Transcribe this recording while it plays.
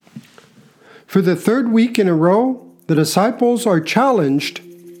For the third week in a row, the disciples are challenged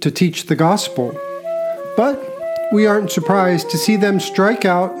to teach the gospel. But we aren't surprised to see them strike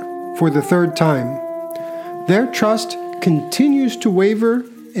out for the third time. Their trust continues to waver,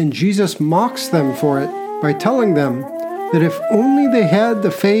 and Jesus mocks them for it by telling them that if only they had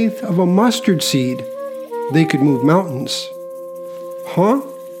the faith of a mustard seed, they could move mountains. Huh?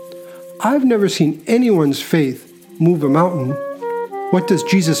 I've never seen anyone's faith move a mountain. What does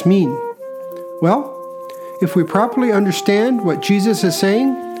Jesus mean? Well, if we properly understand what Jesus is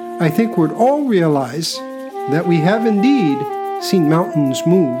saying, I think we'd all realize that we have indeed seen mountains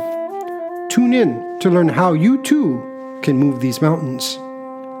move. Tune in to learn how you too can move these mountains.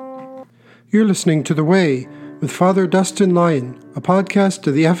 You're listening to The Way with Father Dustin Lyon, a podcast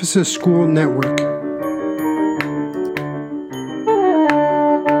of the Ephesus School Network.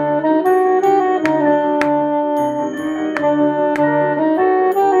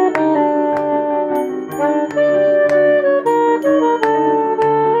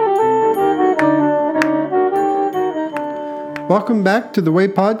 Welcome back to The Way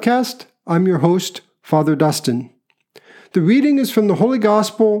Podcast. I'm your host, Father Dustin. The reading is from the Holy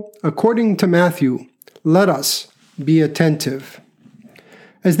Gospel according to Matthew. Let us be attentive.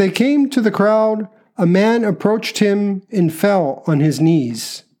 As they came to the crowd, a man approached him and fell on his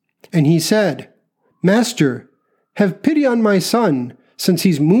knees. And he said, "Master, have pity on my son, since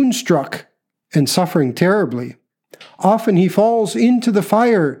he's moonstruck and suffering terribly. Often he falls into the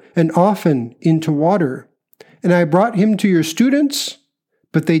fire and often into water. And I brought him to your students,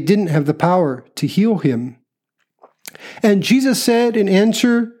 but they didn't have the power to heal him." And Jesus said in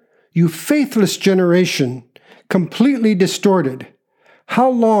answer, "You faithless generation, completely distorted,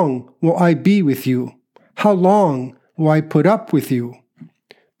 how long will I be with you? How long will I put up with you?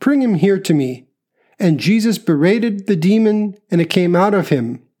 Bring him here to me." And Jesus berated the demon, and it came out of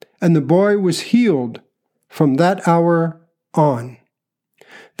him, and the boy was healed from that hour on.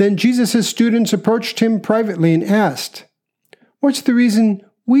 Then Jesus' students approached him privately and asked, "What's the reason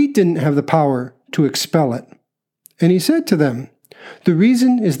we didn't have the power to expel it?" And he said to them, "The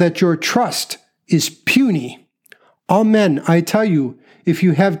reason is that your trust is puny. Amen, I tell you, if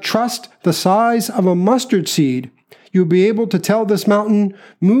you have trust the size of a mustard seed, you'll be able to tell this mountain,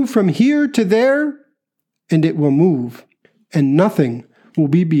 'Move from here to there,' and it will move, and nothing will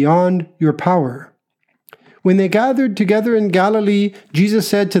be beyond your power." When they gathered together in Galilee, Jesus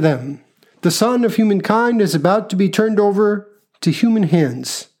said to them, "The Son of Humankind is about to be turned over to human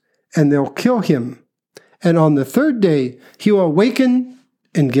hands, and they'll kill him. And on the third day, he will awaken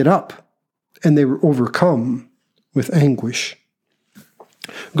and get up." And they were overcome with anguish.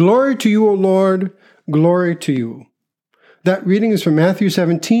 Glory to you, O Lord, glory to you. That reading is from Matthew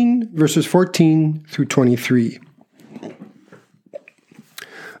 17, verses 14 through 23.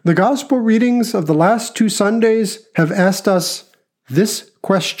 The Gospel readings of the last 2 Sundays have asked us this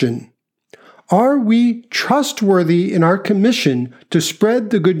question: are we trustworthy in our commission to spread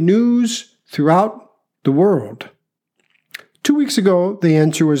the good news throughout the world? 2 weeks ago, the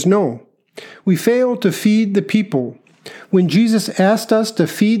answer was no. We failed to feed the people. When Jesus asked us to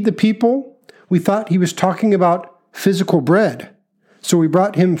feed the people, we thought he was talking about physical bread. So we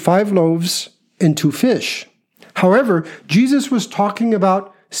brought him 5 loaves and 2 fish. However, Jesus was talking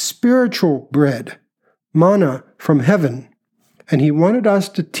about spiritual bread, manna from heaven, and he wanted us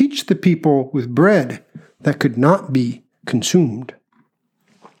to teach the people with bread that could not be consumed.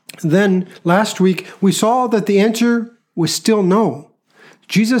 Then, last week, we saw that the answer was still no.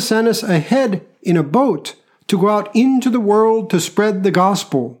 Jesus sent us ahead in a boat to go out into the world to spread the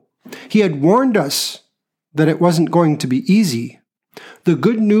gospel. He had warned us that it wasn't going to be easy. The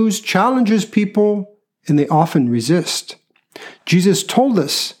good news challenges people, and they often resist. Jesus told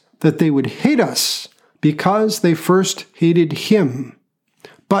us that they would hate us because they first hated him.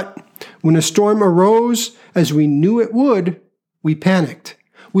 But when a storm arose, as we knew it would, we panicked.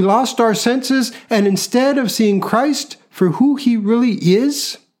 We lost our senses, and instead of seeing Christ for who he really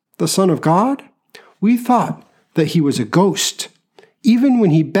is, the Son of God, we thought that he was a ghost. Even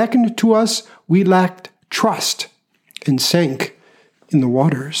when he beckoned to us, we lacked trust and sank in the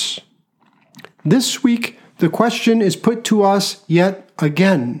waters. This week, the question is put to us yet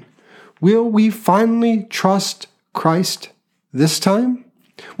again. Will we finally trust Christ this time?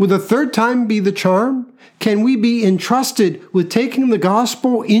 Will the third time be the charm? Can we be entrusted with taking the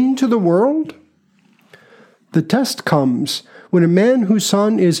gospel into the world? The test comes when a man whose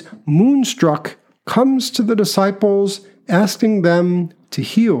son is moonstruck comes to the disciples asking them to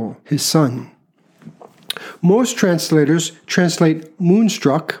heal his son. Most translators translate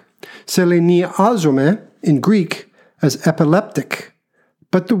moonstruck, seleniazome, in Greek as epileptic,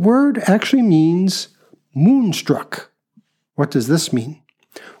 but the word actually means moonstruck. What does this mean?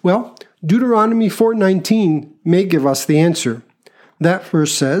 Well, Deuteronomy 4:19 may give us the answer. That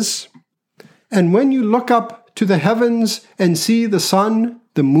verse says, "And when you look up to the heavens and see the sun,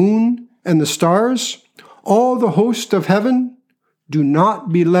 the moon, and the stars, all the host of heaven, do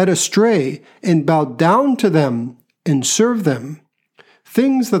not be led astray and bow down to them and serve them,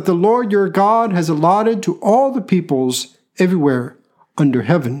 things that the Lord your God has allotted to all the peoples everywhere under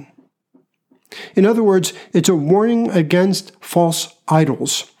heaven." In other words, it's a warning against false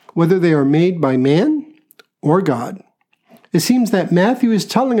idols, whether they are made by man or God. It seems that Matthew is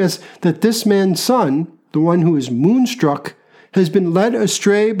telling us that this man's son, the one who is moonstruck, has been led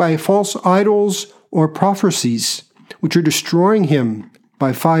astray by false idols or prophecies, which are destroying him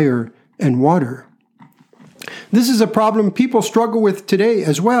by fire and water. This is a problem people struggle with today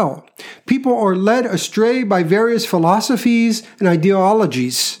as well. People are led astray by various philosophies and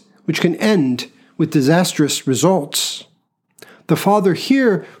ideologies, which can end with disastrous results. The Father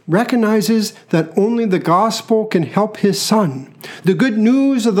here recognizes that only the gospel can help his Son, the good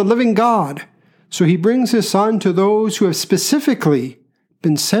news of the living God. So he brings his Son to those who have specifically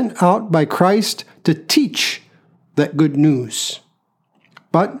been sent out by Christ to teach that good news.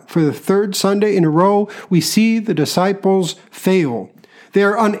 But for the third Sunday in a row, we see the disciples fail. They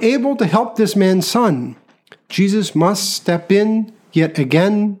are unable to help this man's son. Jesus must step in yet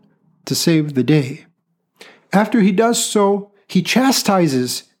again to save the day. After he does so, he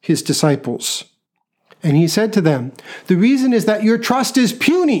chastises his disciples. And he said to them, "The reason is that your trust is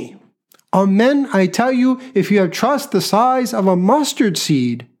puny. Amen, I tell you, if you have trust the size of a mustard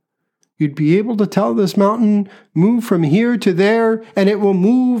seed, you'd be able to tell this mountain, move from here to there, and it will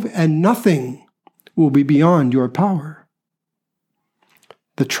move, and nothing will be beyond your power."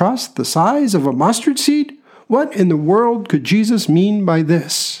 The trust the size of a mustard seed? What in the world could Jesus mean by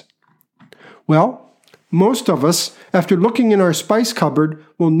this? Well, most of us, after looking in our spice cupboard,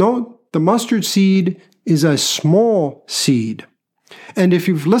 will note the mustard seed is a small seed. And if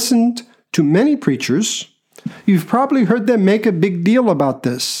you've listened to many preachers, you've probably heard them make a big deal about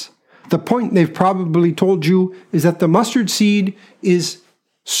this. The point they've probably told you is that the mustard seed is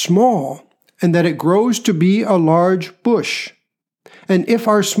small and that it grows to be a large bush. And if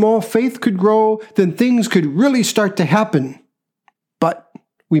our small faith could grow, then things could really start to happen. But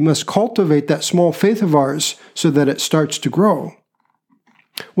we must cultivate that small faith of ours so that it starts to grow.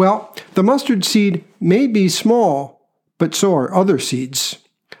 Well, the mustard seed may be small, but so are other seeds.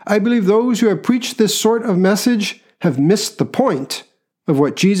 I believe those who have preached this sort of message have missed the point of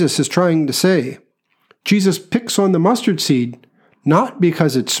what Jesus is trying to say. Jesus picks on the mustard seed, not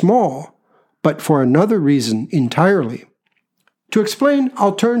because it's small, but for another reason entirely. To explain,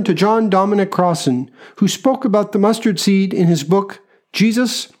 I'll turn to John Dominic Crossan, who spoke about the mustard seed in his book,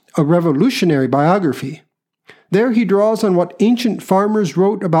 Jesus, a Revolutionary Biography. There he draws on what ancient farmers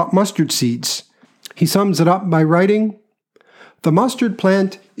wrote about mustard seeds. He sums it up by writing, "The mustard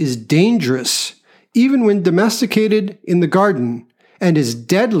plant is dangerous, even when domesticated in the garden, and is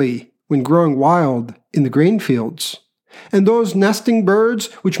deadly when growing wild in the grain fields. And those nesting birds,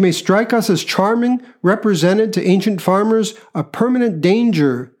 which may strike us as charming, represented to ancient farmers a permanent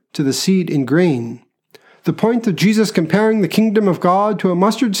danger to the seed in grain. The point of Jesus comparing the kingdom of God to a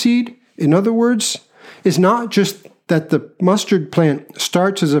mustard seed, in other words, is not just that the mustard plant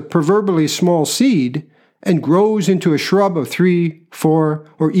starts as a proverbially small seed and grows into a shrub of 3, 4,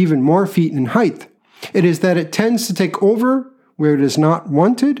 or even more feet in height. It is that it tends to take over where it is not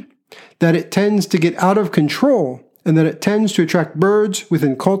wanted, that it tends to get out of control, and that it tends to attract birds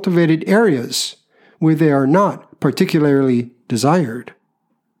within cultivated areas where they are not particularly desired."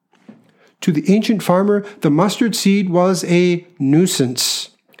 To the ancient farmer, the mustard seed was a nuisance.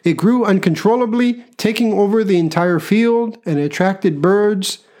 It grew uncontrollably, taking over the entire field, and attracted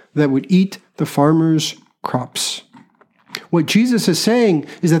birds that would eat the farmer's crops. What Jesus is saying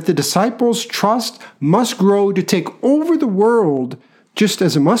is that the disciples' trust must grow to take over the world, just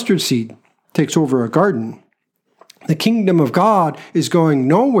as a mustard seed takes over a garden. The kingdom of God is going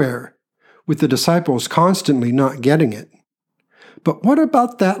nowhere, with the disciples constantly not getting it. But what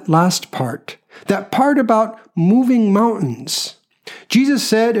about that last part? That part about moving mountains? Jesus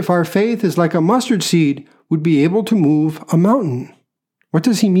said if our faith is like a mustard seed, we'd be able to move a mountain. What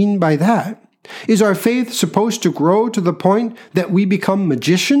does he mean by that? Is our faith supposed to grow to the point that we become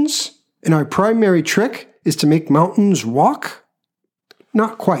magicians, and our primary trick is to make mountains walk?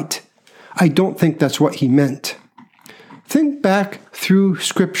 Not quite. I don't think that's what he meant. Think back through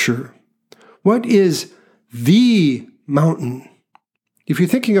Scripture. What is the mountain? If you're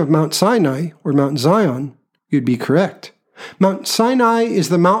thinking of Mount Sinai or Mount Zion, you'd be correct. Mount Sinai is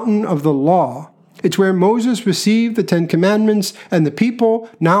the mountain of the law. It's where Moses received the Ten Commandments, and the people,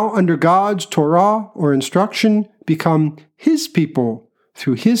 now under God's Torah or instruction, become his people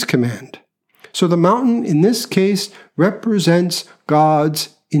through his command. So the mountain in this case represents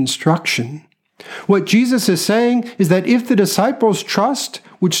God's instruction. What Jesus is saying is that if the disciples' trust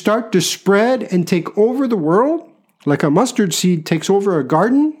would start to spread and take over the world, like a mustard seed takes over a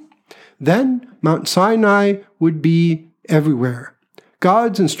garden, then Mount Sinai would be everywhere.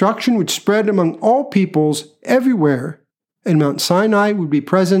 God's instruction would spread among all peoples everywhere, and Mount Sinai would be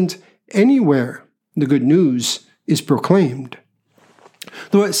present anywhere the good news is proclaimed.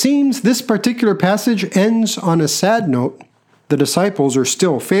 Though it seems this particular passage ends on a sad note, the disciples are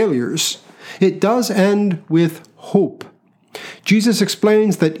still failures, it does end with hope. Jesus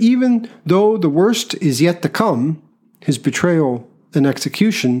explains that even though the worst is yet to come, his betrayal and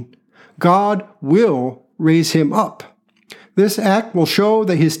execution, God will raise him up. This act will show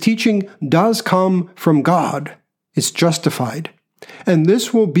that his teaching does come from God. It's justified. And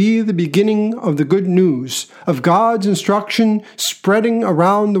this will be the beginning of the good news, of God's instruction spreading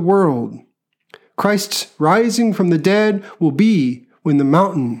around the world. Christ's rising from the dead will be when the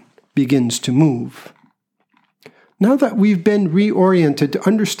mountain begins to move. Now that we've been reoriented to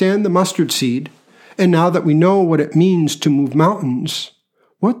understand the mustard seed, and now that we know what it means to move mountains,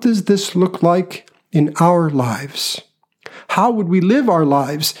 what does this look like in our lives? How would we live our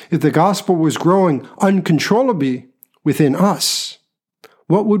lives if the gospel was growing uncontrollably within us?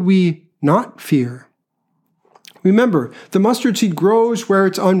 What would we not fear? Remember, the mustard seed grows where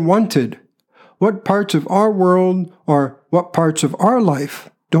it's unwanted. What parts of our world or what parts of our life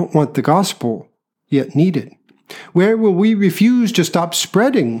don't want the gospel, yet need it? Where will we refuse to stop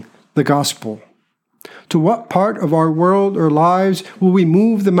spreading the gospel? To what part of our world or lives will we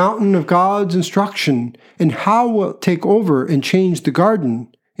move the mountain of God's instruction, and how will it take over and change the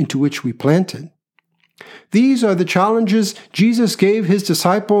garden into which we planted? These are the challenges Jesus gave his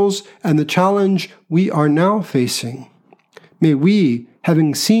disciples and the challenge we are now facing. May we,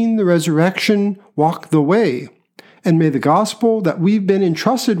 having seen the resurrection, walk the way, and may the gospel that we've been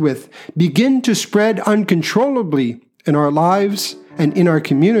entrusted with begin to spread uncontrollably in our lives and in our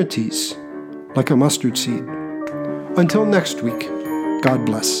communities, like a mustard seed. Until next week, God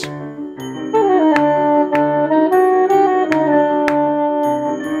bless.